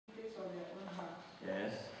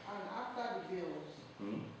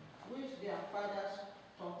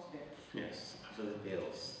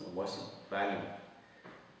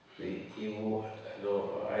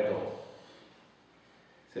idol.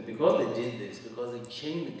 So because they did this, because they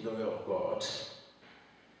changed the glory of God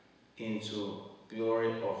into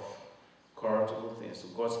glory of corruptible things, so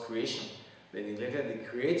God's creation, they neglected the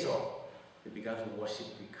Creator. They began to worship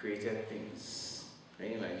the created things.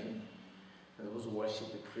 Can you imagine? They were supposed to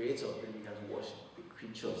worship the Creator, they began to worship the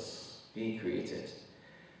creatures being created.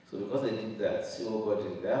 So because they did that, see what God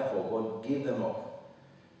did. Therefore, God gave them up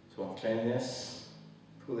to uncleanness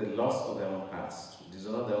through the lust of their own hearts, to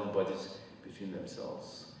dishonor their own bodies between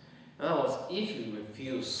themselves. In other words, if you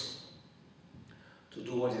refuse to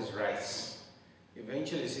do what is right,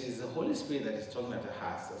 eventually, see, it's the Holy Spirit that is talking at the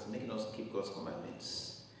heart, that's making us keep God's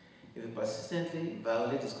commandments. If you persistently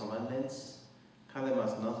violate His commandments, count them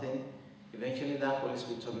as nothing, eventually that Holy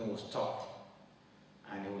Spirit talking will stop.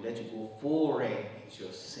 And He will let you go full reign into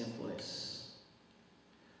your sinfulness.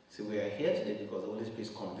 See, we are here today because the Holy Spirit is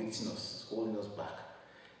convicting us, is holding us back,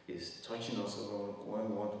 is touching us when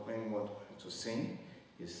we want to sin,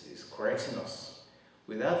 is correcting us.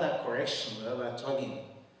 Without that correction, without that tugging,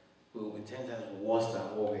 we will be 10 times worse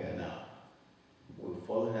than what we are now. We'll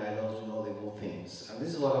fall in idols, we know the evil things. And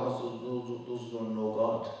this is what happens to those who don't know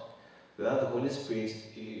God. Without the Holy Spirit,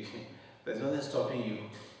 there's nothing stopping you.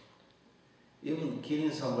 Even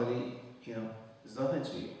killing somebody, is nothing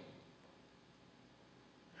to you.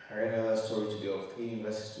 I read another story today of 3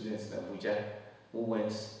 university students in Abuja who went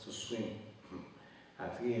to swim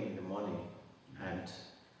at 3 a.m. in the morning, and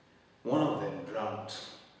one of them drowned.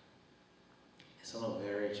 The son of a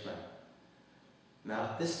very rich man.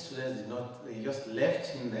 Now, these students they just left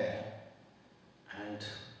him there and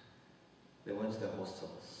they went to the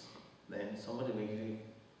hostels. Then somebody basically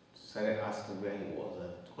started asking where he was,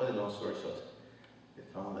 and to cut a long story short, they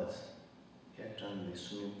found that he had drowned in the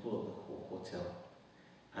swimming pool of the hotel.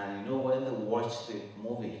 And when they watched the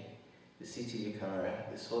movie, the CCTV camera,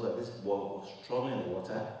 they saw that this boy was struggling in the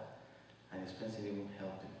water and his friends didn't even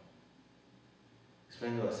help him. His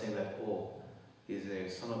friends were saying that, he's a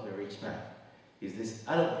son of a rich man. Is this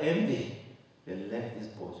out of envy? They left this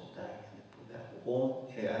boy to die and they put that home,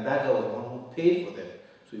 and that guy was the one who paid for them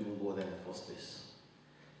to even go there in the first place.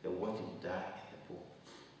 They watched him die in the pool.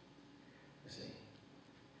 You see?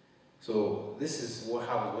 So this is what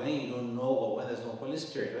happens when you don't know God, when there's no Holy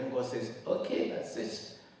Spirit. When God says, okay, that's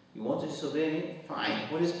it. You want to disobey me? Fine.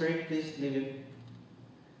 Holy Spirit, please leave him.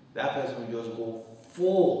 That person will just go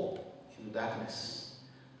full into darkness.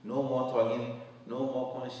 No more talking, no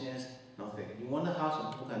more conscience, nothing. You wonder how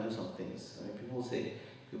some people can do some things. I mean, people say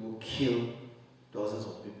people kill dozens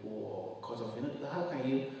of people or cut off. How can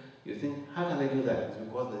you think, how can they do that? It's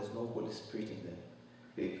because there's no Holy Spirit in them.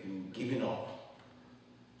 They've been given up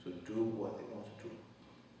to do what they want to do.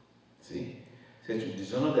 See? So to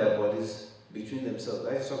dishonor their bodies between themselves.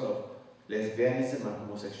 That is sort of lesbianism and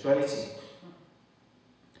homosexuality.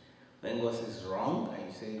 When God says wrong and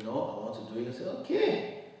you say, no, I want to do it, you say,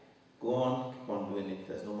 okay, go on, keep on doing it.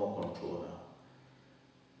 There's no more control now.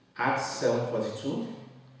 Acts 7:42,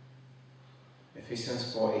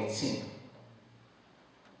 Ephesians 4:18.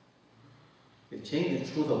 They change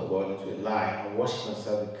the truth of God into a lie and worship and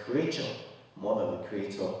serve the creature more than the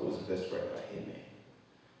Creator who is blessed forever. Amen.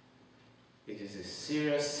 It is a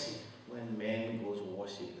serious sin when men go to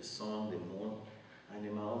worship the sun, the moon,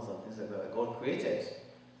 animals, and things like that God created.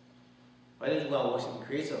 Why don't you go and worship the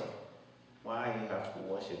Creator? Why you have to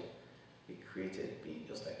worship a created being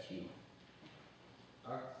just like you?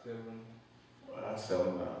 Acts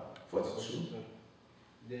 7:42.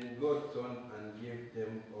 Then God turned and gave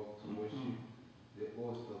them up to worship the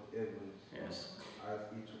host of heavens. Yes. As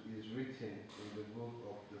it is written in the book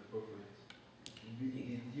of the prophets.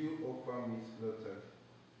 Did you offer me slaughtered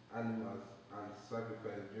animals and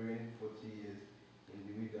sacrifice during 40 years in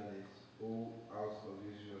the wilderness, O house of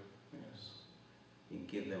Israel? Yes. He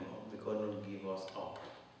gave them up. They could not give us up.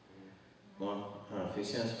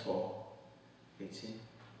 Ephesians 4:18.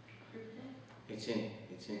 18.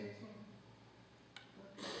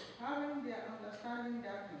 Having their understanding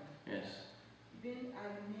darkened, Yes. being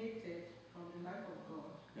alienated from the life of God,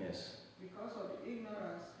 Yes. because of the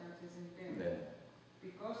ignorance that is in them, Then.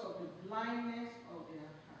 because of the blindness of their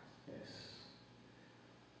hearts. Yes.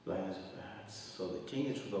 Blindness of the hearts. So they change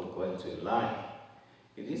the truth of God into a lie.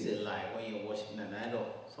 It is a lie when you're worshiping an idol,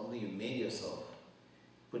 something you made yourself.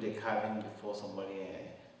 Put a carving before somebody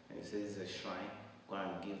and you say it's a shrine. Go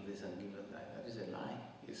and give this and give that. That is a lie.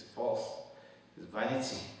 It's false. It's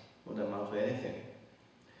vanity. Won't amount to anything.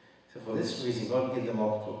 So for this reason, God gave them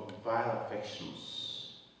up to vile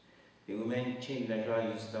affections. The women changed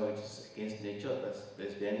natural use that which is against nature, that's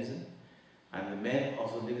lesbianism. And the men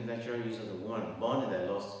also live in natural use of the woman, born in their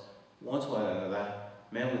lust, one to one another,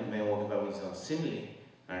 Men with men walking that which is unseemly,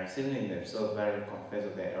 and receiving in themselves that recompense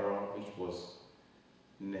of their error which was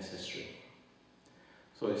necessary.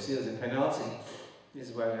 So you see, as a penalty, this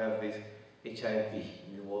is why we have this HIV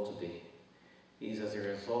in the world today. It is as a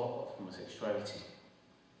result of homosexuality.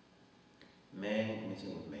 Men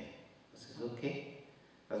meeting with men. This is okay.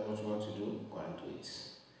 That's what you want to do, go and do it.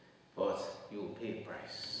 But you will pay a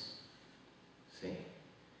price. See?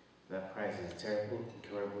 That price is a terrible,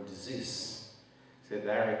 incurable disease. So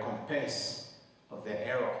that recompense of their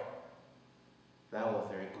error, that was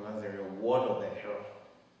the reward of their error.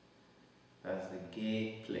 That's the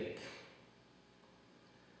gay plague.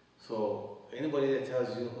 So anybody that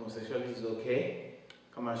tells you homosexuality is okay,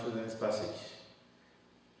 come and show them this passage.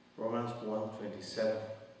 Romans 1:27.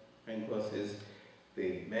 And God says,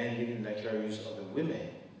 the men living natural use of the women,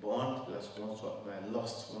 bond lust one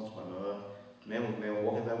to another, men with men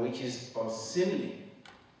walking that which is unseemly.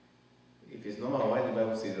 If it's normal, why the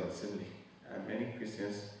Bible says unseemly? And many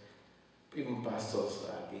Christians, even pastors,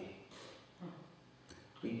 are gay.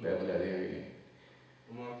 Which Bible are they reading?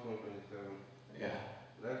 Romans 1:27. Yeah.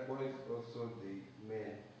 Likewise also the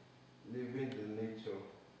men, living the nature,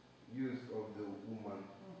 use of the woman,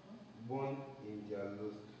 born in their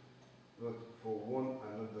lust for one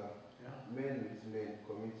another, men with men,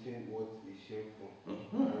 committing what is shameful.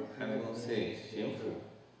 And I will say shameful.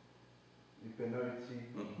 The penalty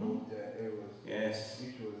of their errors, Yes.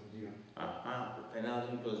 which was due. The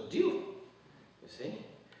penalty was due. You see?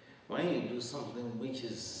 When you do something which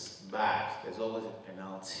is bad, there's always a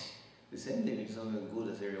penalty. The same thing with something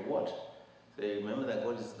good as a reward. So remember that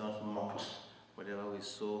God is not mocked. Whatever we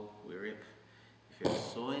sow, we reap. If you're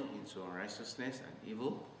sowing into unrighteousness and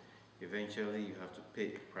evil, eventually you have to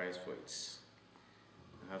pay a price for it.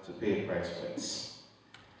 You have to pay a price for it.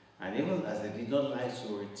 And even as they did not like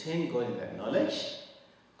to retain God in their knowledge,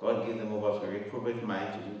 God gave them over to a reprobate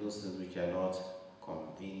mind to do those things which are not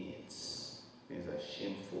convenient. Things are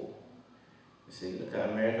shameful. You see, look at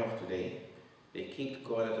America of today. They kicked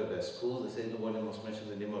God out of their schools. They said nobody must mention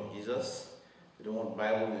the name of Jesus. They don't want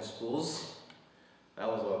Bible in schools. That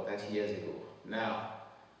was about 30 years ago. Now,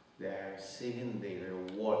 they are receiving the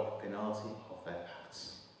reward, the penalty of that act.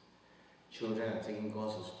 Children are taking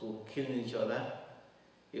guns to school, killing each other.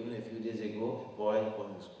 Even a few days ago, a boy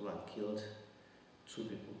went to school and killed 2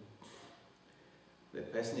 people. The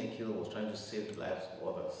person he killed was trying to save the lives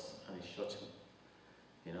of others, and he shot him.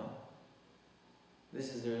 You know?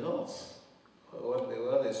 This is the results.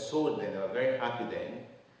 What they sowed then, they were very happy then.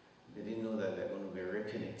 They didn't know that they're going to be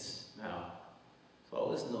reaping it now. So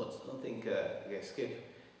always note, don't think you escape.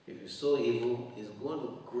 If you sow evil, it's going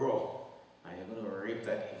to grow, and you're going to reap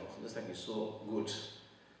that evil. Just like you sow good,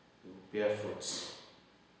 you bear fruits.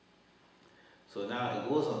 So now it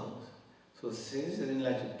goes on. So since they didn't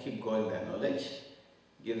like to keep going their knowledge,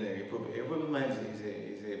 give them a reprobate. A reprobate mind is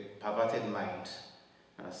a perverted mind.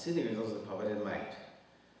 And see the results of the perverted mind.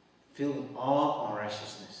 Filled with all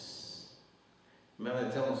unrighteousness. Remember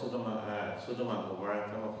the time of Sodom and Gomorrah,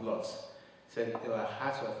 the time of Lot, said their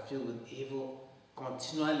hearts were filled with evil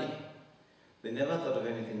continually. They never thought of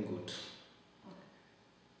anything good.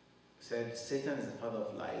 Said Satan is the father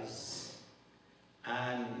of lies,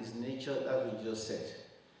 and his nature, that's what you just said.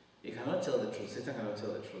 He cannot tell the truth. Satan cannot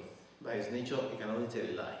tell the truth. By his nature, he can only tell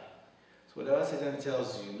a lie. So whatever Satan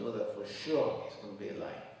tells you, know that for sure it's going to be a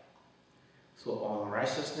lie. So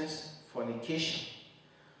unrighteousness, fornication.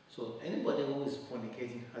 So anybody who is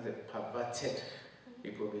fornicating has a perverted,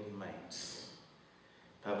 reprobate mind.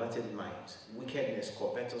 Perverted mind. Wickedness,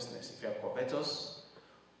 covetousness. If you are covetous,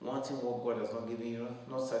 wanting what God has not given you,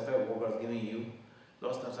 not satisfied with what God has given you,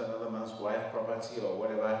 lost after another man's wife, property, or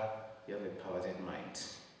whatever, you have a perverted mind.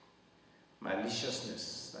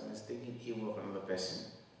 Maliciousness, that means thinking evil of another person.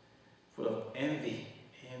 Full of envy.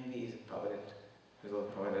 Envy is a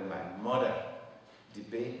perverted mind. Murder,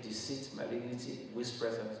 debate, deceit, malignity,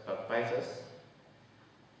 whisperers and backbiters.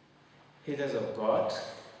 Haters of God.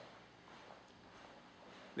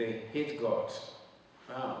 They hate God.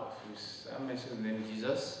 Wow, if you mention the name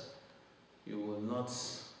Jesus, you will not,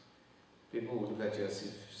 people will look at you as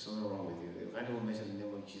if something wrong with you. They can't even mention the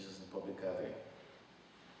name of Jesus in public gathering.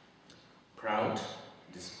 Proud,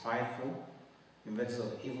 despiteful, inventors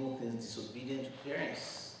of evil things, disobedient to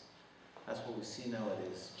parents. That's what we see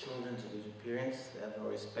nowadays. Children to their parents, they have no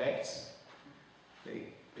respect.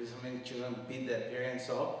 So many children beat their parents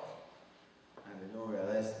up, and they don't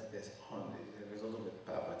realize that there's a result of a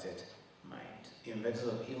perverted mind. Inventors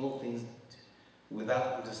of evil things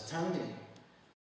without understanding.